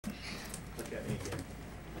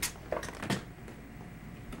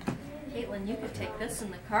Caitlin, you could take this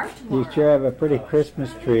in the car You tomorrow. sure have a pretty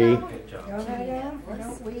Christmas tree. Go right down,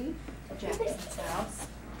 don't we? Jackson's house.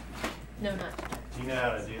 No, not Jackson. Do you know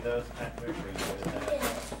how to do those, Patrick? Or you good at that?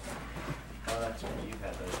 Oh, that's right. You've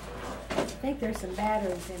had those. I think there's some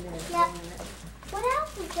batteries in there. Yep. What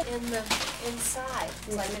else is there? In the inside. It's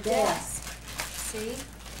It's like a a desk. See?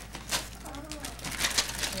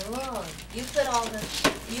 Oh, you put all the,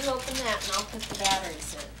 you open that and I'll put the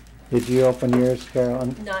batteries in. Did you open yours,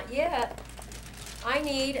 Carolyn? Not yet. I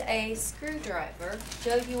need a screwdriver.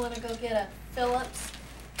 Joe, you want to go get a Phillips?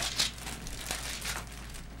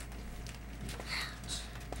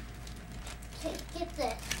 Okay, get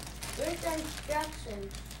this. Where's the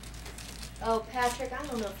instructions? Oh, Patrick, I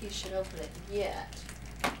don't know if you should open it yet.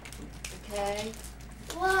 Okay?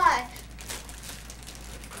 What?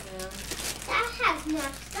 Yeah. That has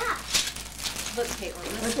messed up. Look,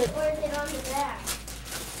 Caitlin, this Or is it on the back?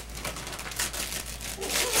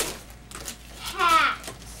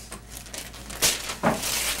 Cats.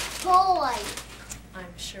 Toys. I'm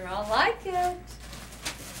sure I'll like it.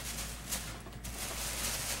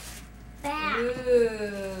 Bat.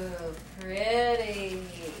 Ooh, pretty.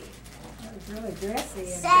 It's really dressy.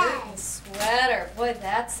 Says. Sweater. Boy,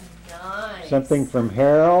 that's nice. Something from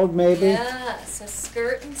Harold, maybe? Yes, a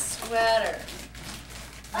skirt and sweater.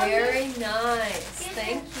 Very nice.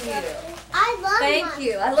 Thank you. I love Thank mine.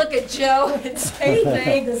 you. I look at Joe and say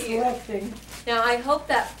thank This you. selecting. Now, I hope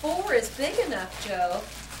that 4 is big enough, Joe.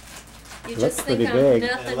 You Looks just think pretty I'm big.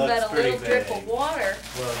 nothing It looks but a little pretty drip big. of water.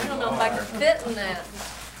 Well, I don't you know if I are. can fit in that.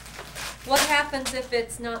 What happens if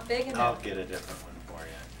it's not big I'll enough? get a different one for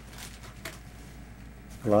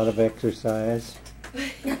you. A lot of exercise.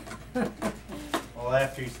 Well,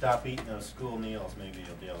 after you stop eating those school meals, maybe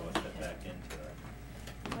you'll be able to fit back into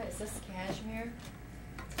it. What is this, cashmere?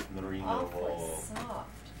 Merino Awfully wool. soft.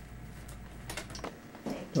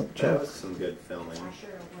 Don't That was choke. some good filming.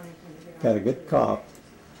 Got a good cough.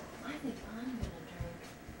 I think I'm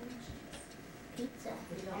Pizza.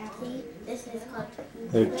 See, this is called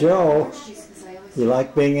pizza. There's Joe. gonna drink. You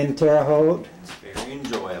like being in Terre Haute? It's very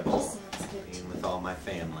enjoyable being with all my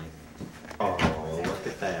family. Oh, look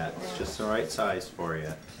at that. It's just the right size for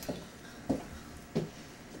you.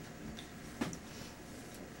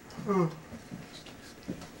 And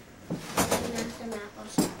there's some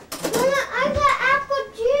apples. Mama, I got apple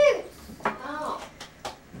juice. Oh,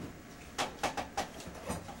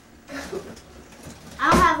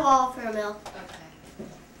 I'll have all for milk. okay.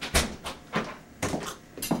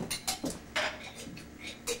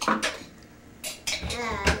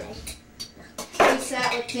 We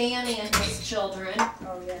sat with Danny and his children.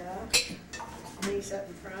 Oh, yeah. Lisa up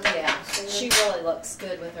in front. Yeah, she really looks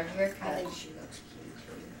good with her I haircut. think she looks cute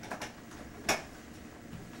too.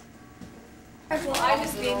 Well, I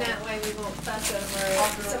just mean that way we won't fuss over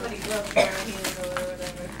if somebody broke their handle or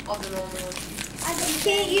whatever. All the normal ones. You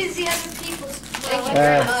can't use the other people's. Well, we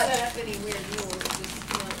Ah. don't set up any weird rules, just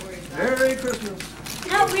not worried about it. Merry Christmas.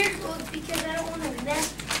 Not weird clothes because I don't want to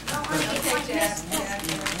mess. I don't want to get like messed up.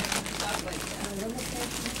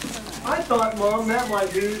 I thought, Mom, that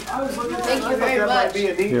might be. I was looking at that. Thank and you I thought very that much. might be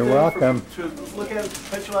a neat You're thing welcome. to look at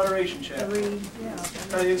perpetual adoration chapter. Read, yeah.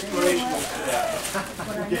 Kind of inspirational.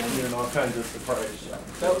 We're getting you in all kinds of surprises.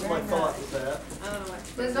 That was my thought with that.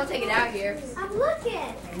 Liz, don't take it out here. I'm looking.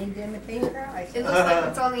 I need to imitate Christ. It looks like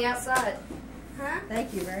it's on the outside. Huh?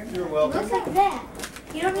 Thank you very much. You're It welcome. looks like that.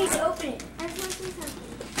 You don't need to open it. I just want to say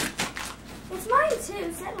something. It's mine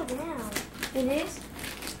too. Settle down. It is?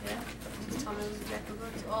 Thomas Jackson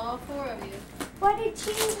books, all 4 of you. Why didn't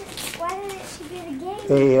she get a game?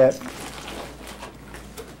 Hey,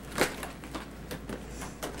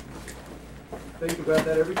 Think about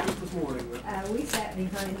that every Christmas morning. We sat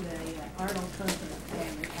behind the Arnold Company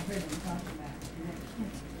family. I heard them talk about it.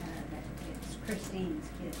 And that kids, Christine's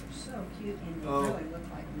kids are so cute and they Oh. really look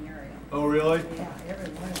like Muriel. Oh, really? Yeah, every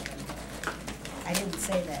one of them. I didn't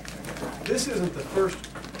say that to her. This isn't the first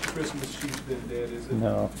Christmas she's been dead, is it?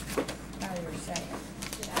 no. Probably were second.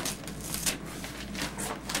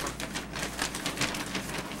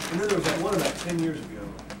 And then there was that one about 10 years ago.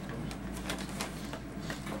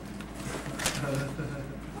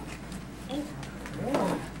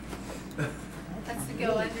 Oh, That's to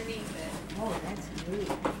go underneath it. oh, that's neat.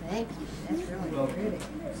 Thank you. That's really Well- pretty.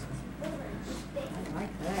 I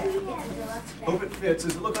like that. Hope it fits.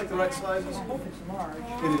 Does it look like the right sizes? I hope it's large.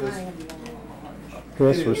 It is. I am a little large.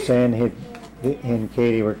 Chris was saying he and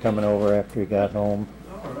Katie were coming over after he got home.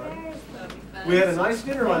 All right. We had a nice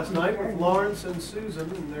dinner last night with Lawrence and Susan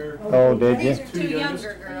and their Oh, did you? These are 2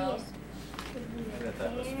 younger girls. I bet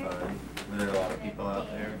that was fun. Were there a lot of people out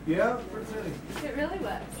there? yeah, pretty many. It really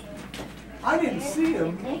was. I didn't see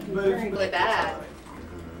him, Thank you but very it's Really bad.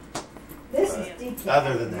 This is deep.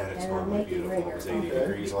 Other than that, it's And I'll normally make it beautiful. It was 80 Okay.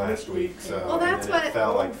 degrees last week, so Well, that's and then it what-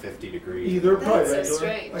 felt like 50 degrees. either probably. That's so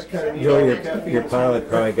strange. I kinda need Joe, all the your caffeine. pilot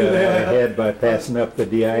probably got ahead by passing up the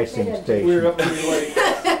de-icing We were station. up pretty late.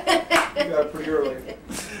 We got up pretty early.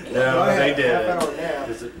 No, I had they a did half-hour it. nap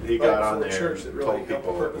He right got on before there church and that really told helped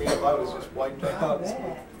people perk me up. I was just wiped Not out.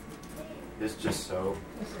 bad. it's just so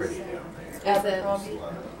pretty down there. Is it? Just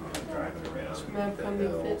love driving around the Come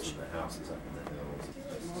hills Fitch. and the houses up in the hills.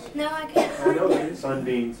 No, I can't. I know it is.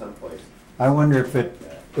 Sunbeam someplace. I wonder if it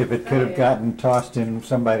could have gotten tossed in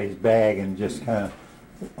somebody's bag and just kind of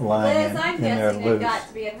lying Liz, in I'm there guessing it loose. got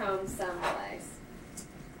to be at home someplace.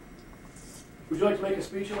 Would you like to make a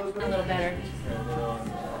speech, Elizabeth? A little better.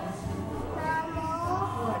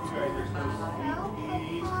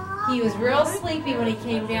 He was real sleepy when he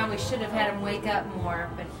came down. We should have had him wake up more,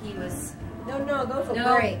 but he was. No, those will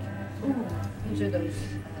No. break. These are those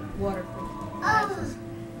waterproof glasses.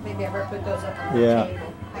 Maybe I better put those up on the Yeah.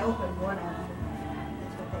 table. I opened one of them.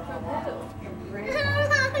 That's what they call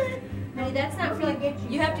it. Honey, that's not for you.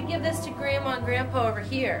 You have to give this to Grandma and Grandpa over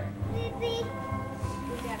here.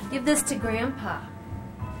 Give this to Grandpa.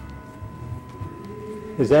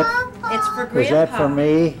 Is that It's for Grandpa. is that for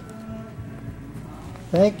me?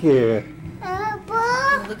 Thank you.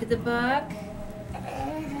 Look at the book.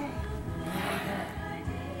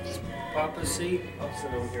 Papa seat. I'll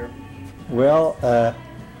sit over here. Well,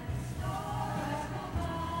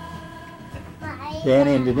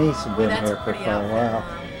 Danny and Denise have been That's here for pretty quite a outfit, while. Mom.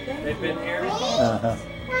 They've been here. Uh-huh.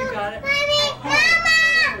 You got it.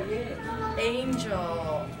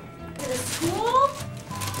 Angel. To the school?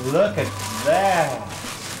 Look at that.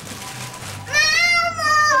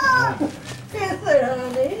 Yes,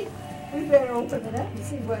 honey. We better open it up and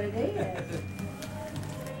see what it is.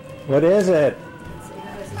 What is it?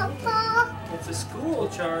 It's a school,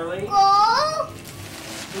 Charlie. School.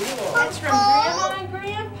 That's from Grandma and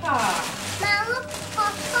Grandpa.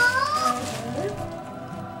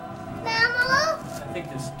 I think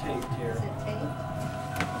this is taped here. Is it tape?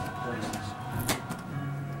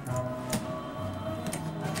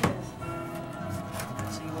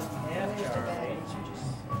 Let's see what we have, Charlie.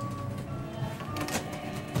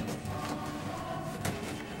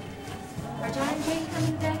 Are John and Jane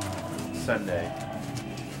coming today? Sunday.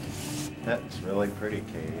 That's really pretty,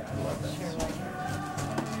 Katie. I love that.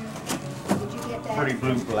 Did you get that? Pretty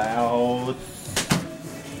blue blouse.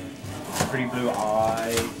 Pretty blue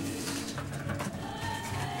eyes.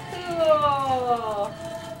 Cool.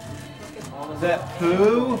 Is that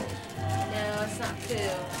poo? No, it's not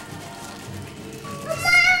poo.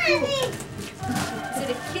 Is it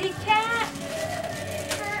a kitty cat?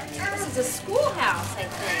 This is a schoolhouse, I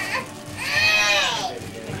think.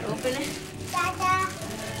 Open it.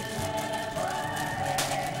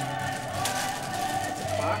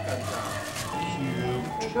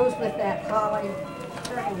 Cute. It goes with that holly.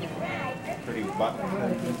 Pretty button.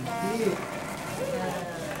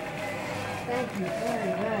 Thank you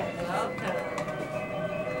very much. Welcome.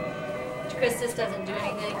 Christus doesn't do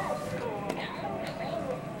anything.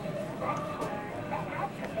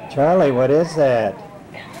 Charlie, what is that?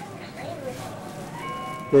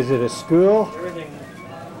 Is it a school? Everything.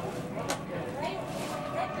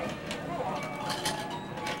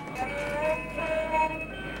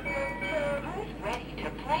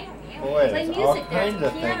 Boy, Play there's all music there, kinds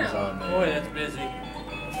of piano. things on Boy, there. that's busy.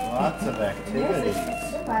 Lots of activities.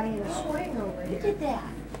 Somebody in a swing over here. Look at that.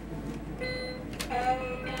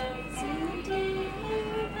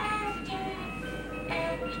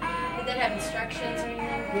 Did that have instructions or anything?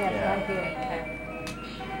 Yes, Yeah. I did. Okay.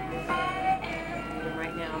 Read them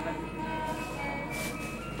right now,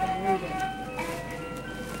 Read it.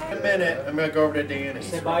 In a minute, I'm gonna go over to Danny's.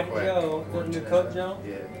 Say real bye to quick. Joe. Doesn't your coat, Joe?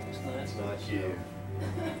 Yeah, it's not you.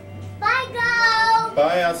 Bye, go.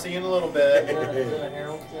 Bye, I'll see you in a little bit. Is it a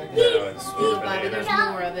Harold thing? No, it's but Bobby, there's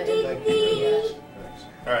more of it.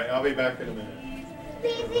 All right, I'll be back in a minute.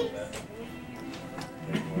 Baby.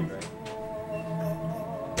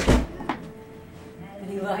 Did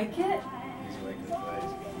you like it?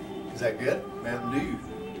 Is that good? Mountain Dew.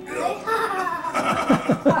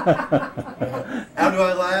 How do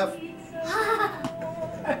I laugh?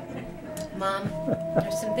 Mom,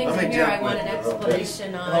 there's some things Let in me here I jump want with an you real quick.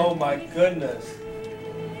 explanation on. Oh my goodness.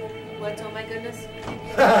 What? Oh my goodness. Oh,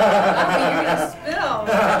 you're gonna spill.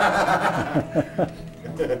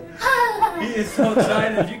 He is so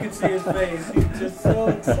excited. You can see his face. He's just so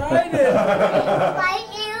excited. Bye,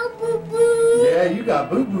 you, boo boo. Yeah, you got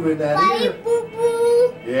boo boo in that Bye, ear. boo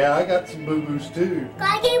boo. Yeah, I got some boo-boos too.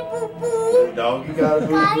 Got a boo-boo. Doggy got a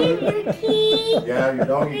Got a boo-boo. new teeth. Yeah, your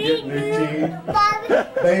doggy getting new teeth. Bobby.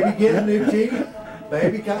 Baby getting new teeth.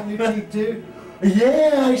 Baby got new teeth too.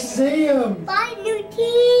 Yeah, I see them. Buy new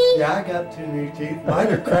teeth. Yeah, I got 2 new teeth. Mine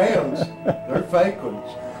are crowns. They're fake ones.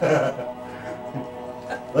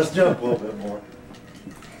 Let's jump a little bit more.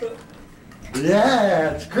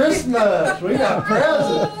 Yeah, it's Christmas. We got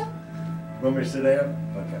presents. Want me to sit down?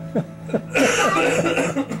 Okay.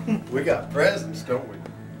 We got presents, don't we?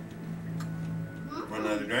 Want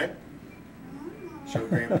another drink? Show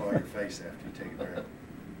Grandpa your face after you take a drink.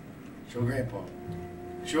 Show Grandpa.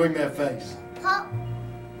 Show him that face. Pop.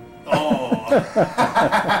 Oh.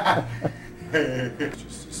 It's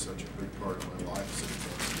just such a big part of my life since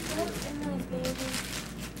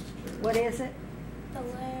What is it? The A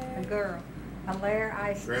lair. girl. A lair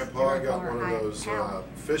ice. Grandpa, I got one of those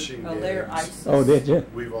fishing games. Oh, did you?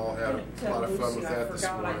 We've all had a lot of fun with that this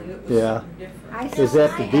morning. Yeah. Is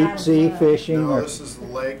that the deep sea fishing No, or this is the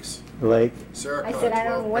lakes. lake? Sarah I caught said, I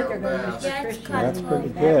don't know what they're 12-pound going to do bass. for Christian. That's pretty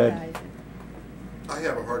good. I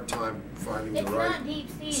have a hard time finding It's the right not deep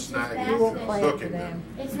sea, it's just snag bass We won't fishing. play it for hooking them. them.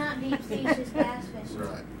 It's not deep sea, it's just bass fishing.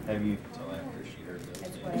 Right. Have you, until after she heard those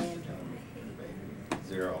That's what names, Ann told me.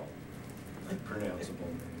 they're all unpronounceable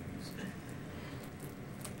names.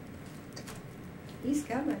 He's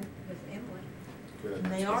coming with Emily. Good.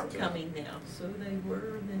 And they are coming now, so they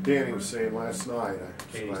were. Then Danny was saying last night.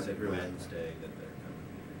 Katie I said really Wednesday that they're coming.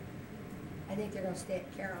 I think they're going to stay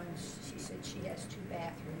at Carolyn's. She said she has 2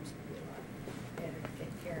 bathrooms. It'd be a lot better to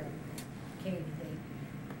get Carolyn than Katie.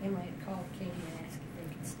 Emily had called Katie and asked if they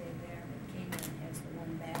could stay there, but Katie only has the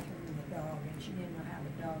 1 bathroom and the dog, and she didn't know how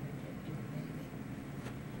the dog would get to the baby.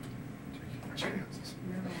 taking chances.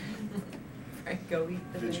 Frank, go eat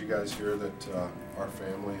the Did you guys hear that our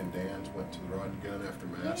family and Dan's went to the Rod and Gun after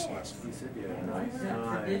Mass last night? It's a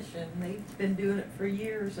tradition. They've been doing it for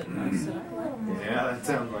years, and I said, I like this. Yeah, that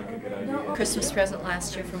sounds like a good idea. Christmas present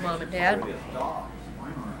last year from Mom and Dad.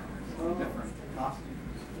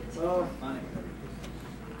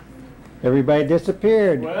 Everybody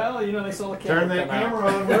disappeared. Well, you know, they saw the Turn camera that come out. camera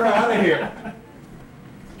on, we're out of here.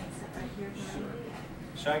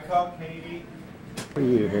 Should I call Katie? For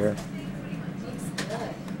you here.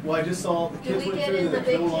 Well, I just saw the Did kids we went get through in the the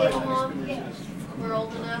big Phil White table, Mom? experience. We're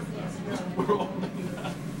old enough. We're all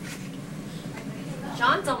enough.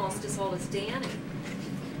 John's almost as old as Danny.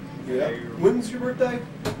 Yeah. When's your birthday?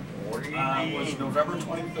 Was November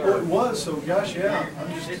 23rd. Oh, it was, so gosh, yeah.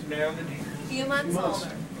 I'm just Sitting down in here. Few months months.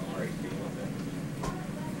 older.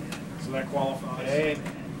 So that qualifies. Hey,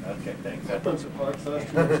 okay, thanks. That puts it parts last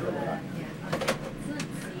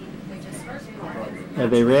Are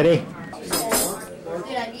they ready?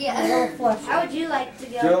 Good idea. How would you like to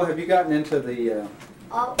go? Joe, have you gotten into the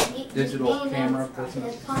Oh, digital camera to the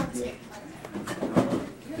business? concert.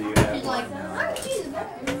 Do you have He's like, one I'm now? gonna choose that.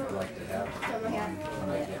 I'd like to have when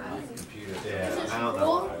I get my computer? Yeah, Is this I don't know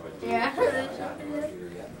cool? what I would do. Yeah. I haven't got my computer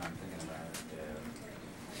yet, and I'm thinking about it.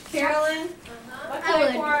 Carolyn, what I would.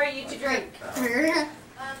 flavor are you to drink?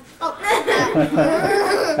 Oh.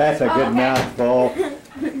 That's a good mouthful.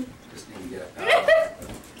 Just need to get it.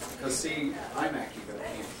 Because see, I'm actually going to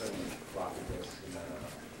can't put in floppy disk.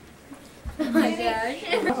 Oh my gosh.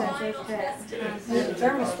 The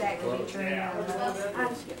thermostat can be turned on.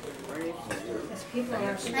 Because people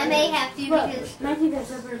are. I may have to because My team has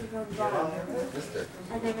suburbs from bottom, Mister,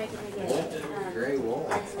 and they're making me get gray wool.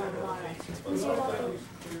 ice on the bottom.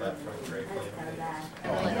 That from Great That's Plains. kind of bad. I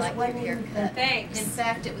really like your haircut. Thanks. In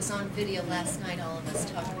fact, it was on video last night, all of us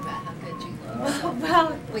talking about how good you look. So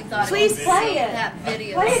Well, we thought please it was play it. that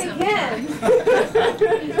video Play it sometime.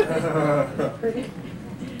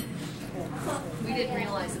 We didn't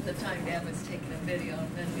realize at the time Dad was taking a video,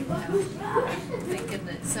 and then we laughed, thinking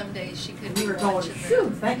that someday she could be We were going, watching phew,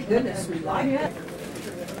 it. thank goodness we like it.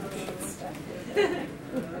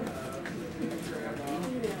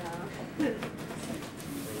 We're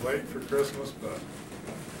late for Christmas, but.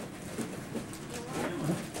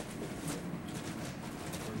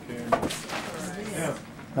 Yeah.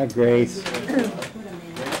 Hi, Grace. All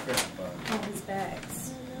these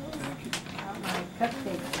bags. My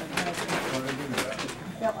cupcakes are back. I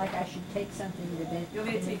felt like I should take something today. You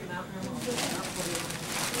want me to take them out? I'm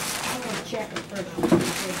going to check it first. and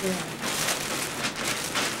see if they're doing it.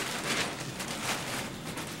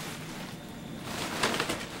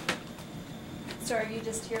 So are you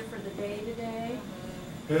just here for the day today?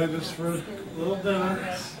 Yeah, just for a little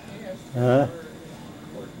dinner. Huh?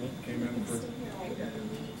 Came in for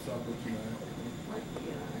supper tonight.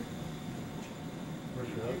 Where's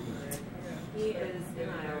your husband? He is in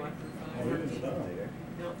Iowa. Oh, he is now.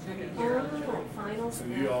 Nope. Finals. So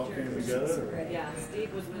you all came together? Or? Yeah,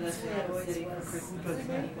 Steve was with us in Kansas City for Christmas. And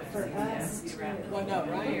then he went For to us, well, no,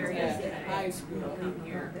 right here, yeah, high school come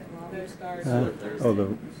here. Those stars Oh,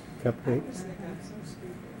 the cupcakes.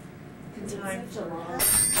 time for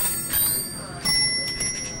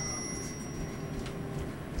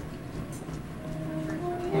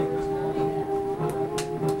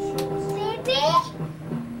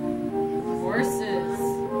Horses.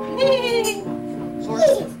 Nee.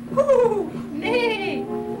 Horses. Woo. Nee.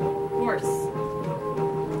 Horse.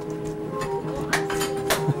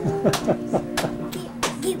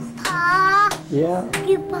 Yeah.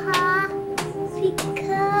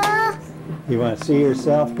 You want to see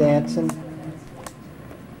yourself dancing?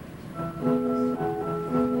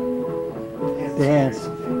 Dance.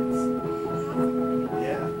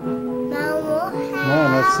 Come on,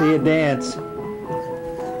 let's see you dance.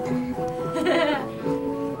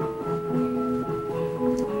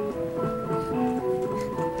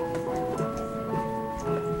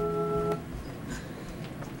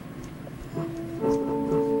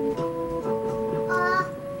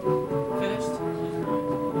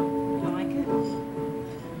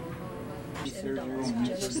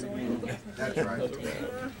 That's right.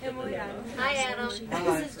 Hi, Adam.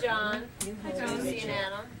 This is John. Hi, John. See you,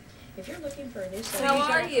 Adam. If you're looking for a new How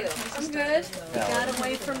are you? I'm good. We got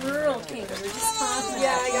away from rural King. We were just talking.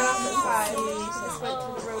 Yeah, I got off at 5. Just went to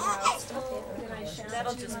the roadhouse.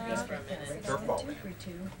 That'll just be for a minute. Your fault.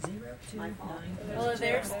 Well,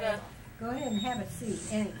 there's the... Go ahead and have a seat,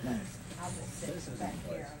 any place. I'll just sit back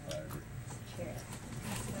here on the chair.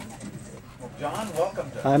 John, welcome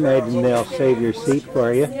to. I imagine they'll save your seat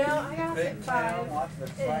for you. Yeah, I got off at 5. Watch the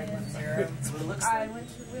Franklin serum. We went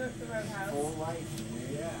to the roadhouse. Full life.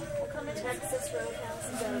 We'll come to Texas Roadhouse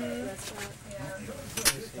and go to the restaurant.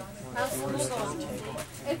 How's school going?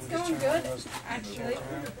 It's going good, actually.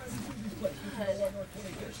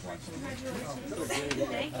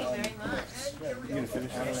 Thank you very much. You gonna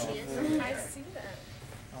finish There she is. I see that.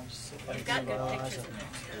 You've got good pictures in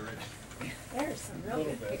there. There's some real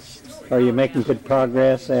good pictures. Are you making good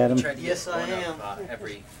progress, Adam? Yes, I am.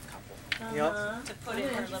 Every couple. Yep. To put in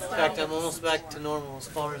her little. In fact, I'm almost back to normal as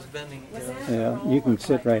far as bending. Yeah, you can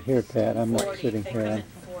sit right here, Pat. I'm not sitting here.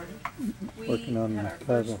 I'm working on my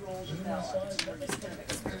puzzle.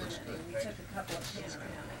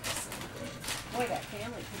 Boy, that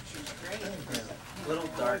family picture's great. A little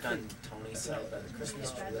dark on Tony's side by the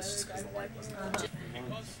Christmas tree. That's just because the light wasn't on.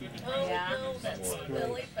 Oh, yeah. No, that's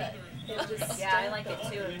Billy, but it just, yeah, I like it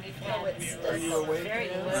too. And we've had very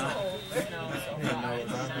little snow so far.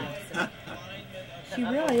 It's nice. She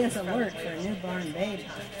really is alert for a newborn baby.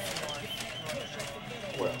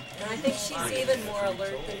 And I think she's even more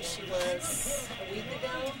alert than she was a week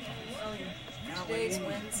ago. Today's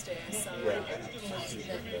Wednesday, so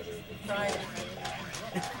Friday.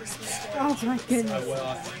 Oh my goodness.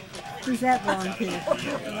 Who's that belong to?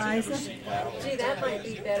 Eliza? Gee, that might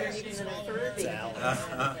be better even than a Furby.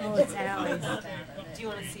 Oh, it's Allie's. Do you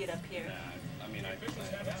want to see it up here?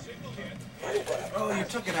 Oh, you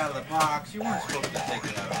took it out of the box. You weren't supposed to take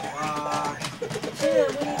it out of the box.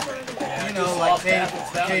 You know, like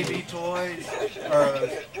KB Toys or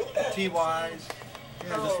TYs.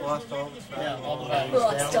 Yeah, I just lost all the stuff. Yeah, all the values.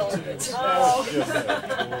 Lost all of it. Oh.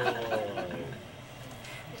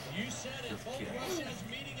 You said it. Both Russians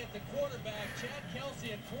meeting at the quarterback. Chad Kelsey,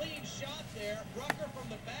 a clean shot there. Rucker from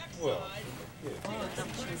the backside. Well,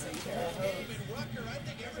 Rucker, I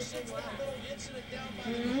think ever since that little incident down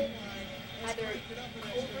by the goal line, Either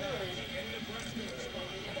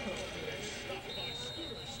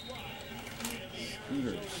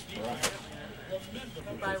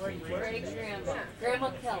by where you were. Grandma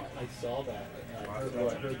Kelly. I saw that. I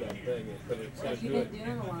heard that thing. But it's What you been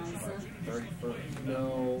doing, Eliza? 31st.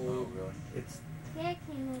 No, it's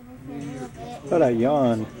What a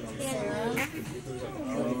yawn.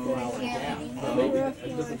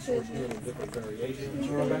 different variations.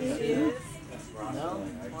 No?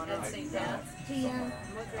 At St. Pat's.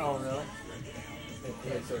 Oh, really?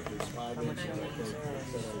 It's like there's 5 inches, I think,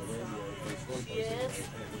 set on the radio. There's one place Yes.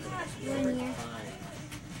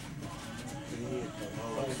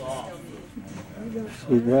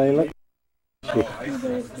 She's really looking.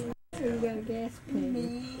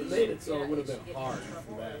 It made it so it would have been hard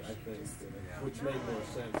for that, I think, which made more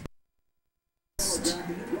sense.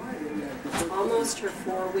 It's almost her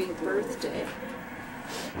 4-week birthday.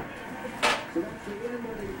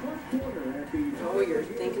 Oh, you're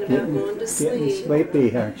thinking about going to Getting sleep. sleepy,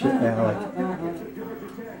 aren't you, Allie?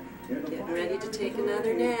 Getting ready to take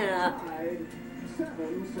another nap.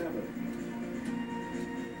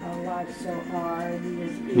 Oh, life's so hard.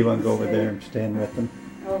 You want to go over there and stand with them?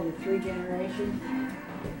 Oh, the 3 generations.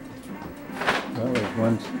 Well,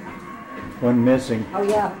 there's one missing. Oh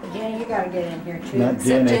yeah, Jenny, you gotta get in here too. Not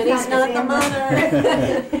Jenny. Jenny's not the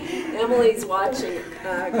mother. Emily's watching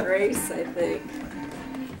Grace, I think.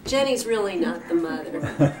 Jenny's really not the mother.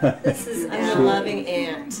 This is I'm the loving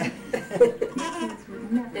aunt.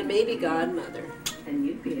 And maybe godmother. And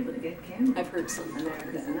you'd be able to get Camry. I've heard some.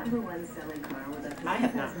 America's #1 selling car with up to I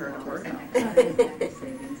have not heard a word of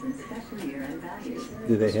savings and special year-end values.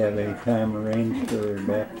 Do they have any time arranged for their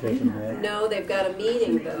baptism yet? No, they've got a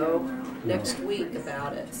meeting though next week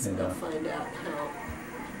about it, so they'll find out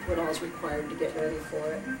what all's required to get ready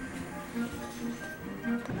for it.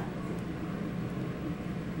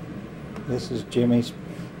 This is Jimmy's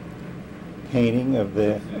painting of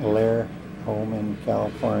the Allaire home in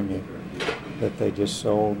California that they just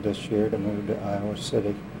sold this year to move to Iowa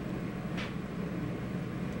City.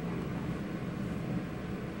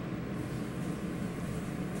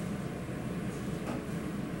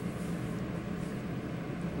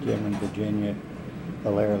 Jim and Virginia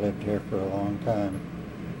Allaire lived here for a long time.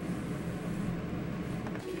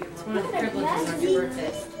 It's one of the privileges of your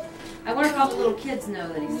birthday. I wonder if all the little kids know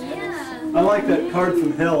that he's doing this. I like that card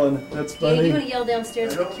from Helen. That's Yeah, funny. you want to yell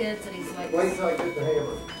downstairs to the kids that he's like... Wait till I get the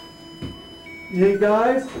hammer. Hey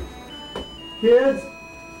guys? Kids?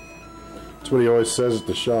 That's what he always says at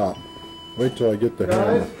the shop. Wait till I get the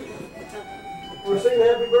hammer. Guys? We're singing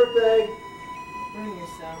happy birthday. Bring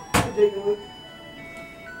yourself. Come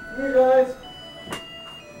here, guys.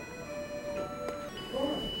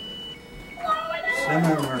 Some of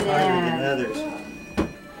them are harder than others.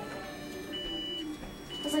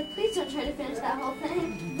 I was like, please don't try to finish that whole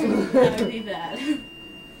thing. That would be bad.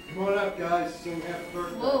 Come on up, guys. Sing happy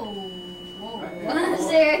birthday. Whoa. Whoa.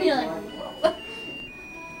 Sarah, you're like, whoa.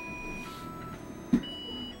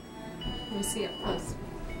 Let me see up close.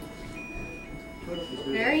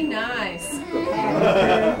 Very nice.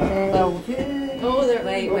 Oh, there.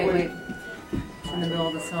 Wait. In the middle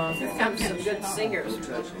of the song. Here comes some good singers.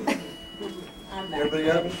 Everybody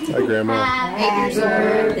up? Hi, Grandma. Happy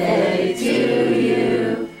birthday to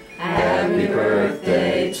you. Happy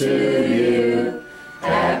birthday to you.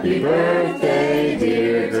 Happy birthday,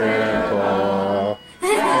 dear Grandpa.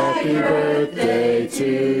 Happy birthday to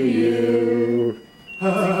you.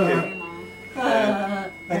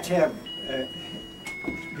 Let's have,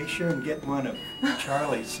 be sure and get one of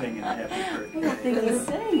Charlie singing happy birthday. I don't think he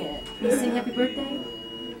sang it. You sing happy birthday?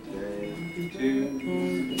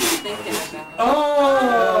 Oh!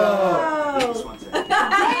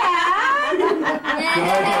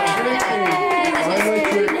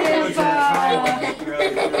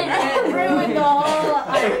 Ruined the whole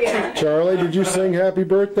idea. Charlie, did you sing happy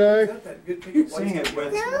birthday? Sing it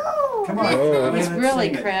with. No. Come on. Oh. He's really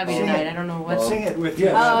crabby tonight. I don't know what. Sing it with.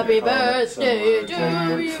 Happy birthday to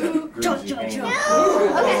you.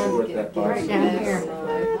 right down here.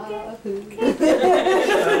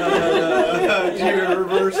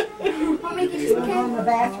 Reverse. I'll make you some In the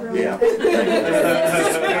bathroom. Yeah.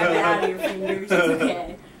 Out of your fingers. It's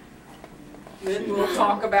okay. Then we'll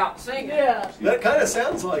talk about singing. Yeah. That kind of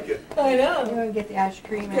sounds like it. I know. You want to get the ice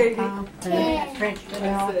cream and Tom? And then that French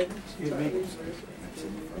vanilla. Excuse me.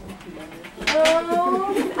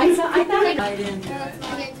 Oh, I thought I didn't. Let's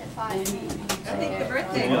get to 5. I think the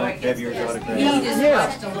birthday You boy want to have yours He autographed? just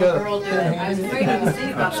watched a little girl do it. I was afraid he was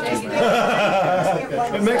thinking about taking it.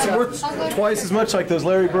 It makes it worth twice as much like those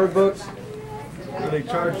Larry Bird books. Where they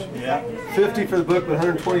charge 50 for the book, but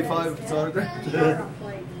 125 if it's autographed.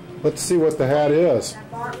 Let's see what the hat is.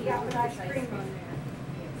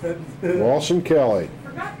 Walsh and Kelly.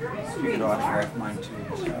 You could autograph mine too.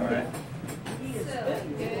 All right.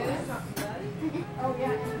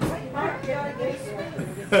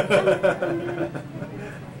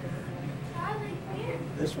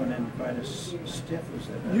 This one isn't quite as stiff as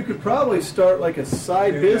that. You could probably start like a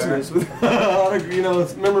side business with, you know,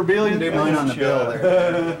 memorabilia. Do mine on the bill there.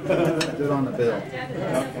 Do it on the bill.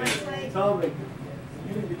 Okay. Tommy,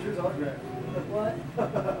 you didn't get yours autographed. What?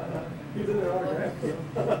 He's in there autographed.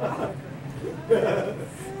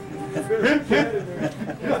 We're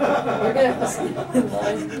gonna have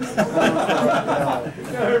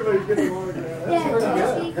Everybody's getting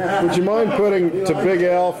autographed. Would you mind putting to Big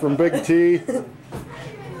Al from Big T?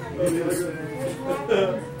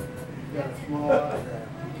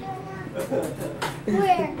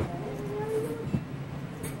 Where?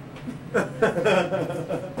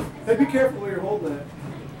 Hey, be careful where you're holding that.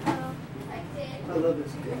 Oh, I love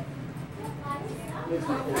this kid.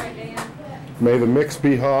 May the mix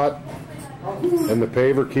be hot and the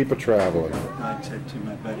paver keep a traveling. I said to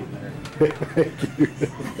my buddy Larry. Thank you.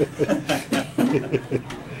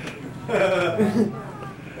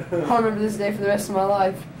 I'll remember this day for the rest of my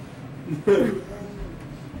life.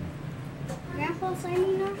 Grandpa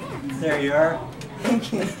signing our hands. There you are.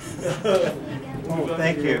 Thank you. Oh,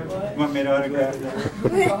 thank you. Want me to autograph that?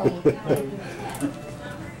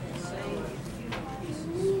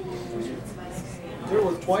 They're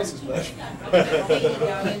worth twice as much.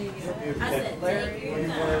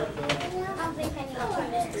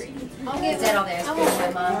 I'll give that all the ice cream to my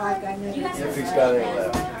mom. If he's got any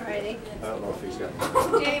left. Alrighty. I don't know if he's got any.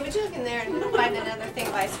 Danny, would you look in there and find another thing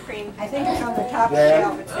of ice cream? I think it's on the top of the Yeah.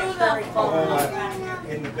 shelf. It's very full.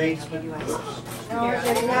 In the basement. No,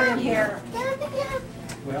 there's none in here.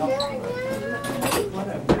 Well,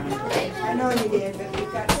 I know you did, but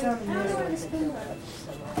we've got some in this one.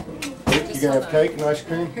 You gonna have cake and ice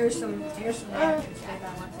cream? Here's some napkins that I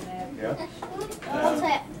want to have. Yeah.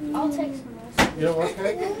 I'll take some. You don't want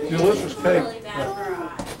cake? Delicious cake.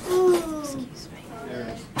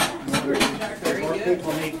 more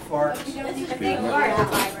people need forks. I think we are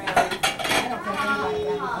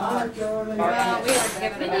giving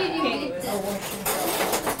it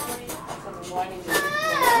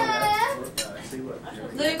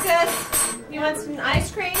Lucas, you want some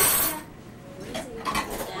ice cream?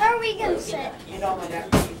 Where are we going to sit? You don't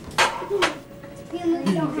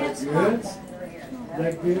have spots.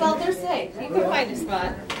 Well, they're safe. You can find a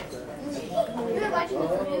spot. We were watching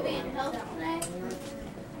this movie in Health today.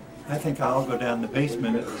 I think I'll go down the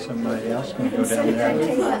basement if somebody else can go down there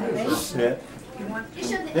and sit.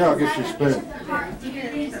 Yeah, I'll get you a spoon. I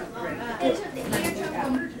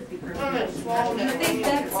think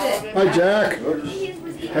that's it. Hi, Jack.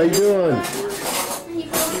 How you doing? He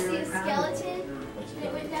fell see a skeleton. And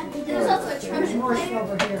it went down. There was also a trumpet player.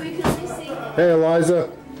 We could only see. Hey, Eliza.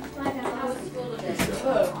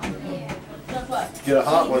 Get a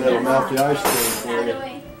hot one that'll melt the ice cream for you.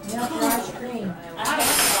 Ice cream.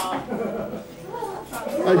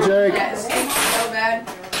 Hi, Jake. Yeah, it stinks so bad.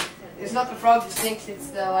 It's not the frog that stinks, it's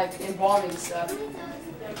the like embalming stuff.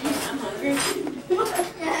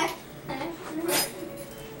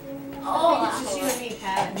 Oh, it's just you and me,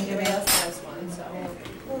 Pat. I think everybody else has one, so.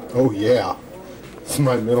 Oh, yeah. It's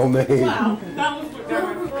my middle name. Wow, that was for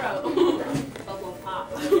Governor Pro. Bubble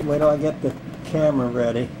pop. Wait till I get the camera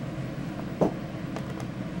ready.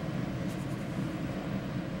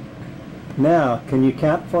 Now, can you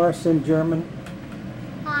count for us in German?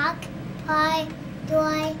 Hawk, pie,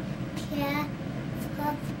 doy, care,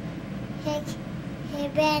 fuck, hick,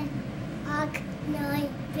 heben, hawk, noi,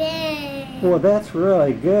 ben. Well, that's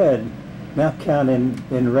really good. Now count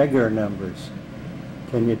in regular numbers.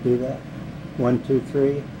 Can you do that? 1, 2,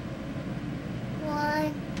 3.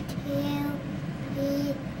 1, 2,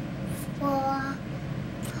 3, 4,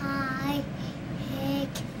 5,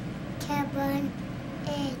 6, 7,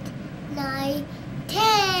 8, 9,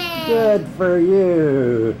 10. Good for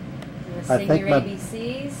you. I think your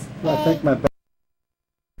ABCs. I think my.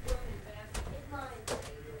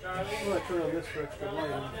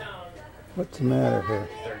 What's the matter here?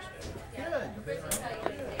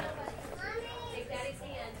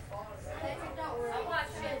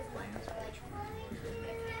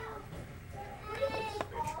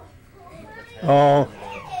 Oh,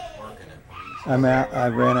 I'm out. I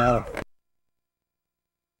ran out of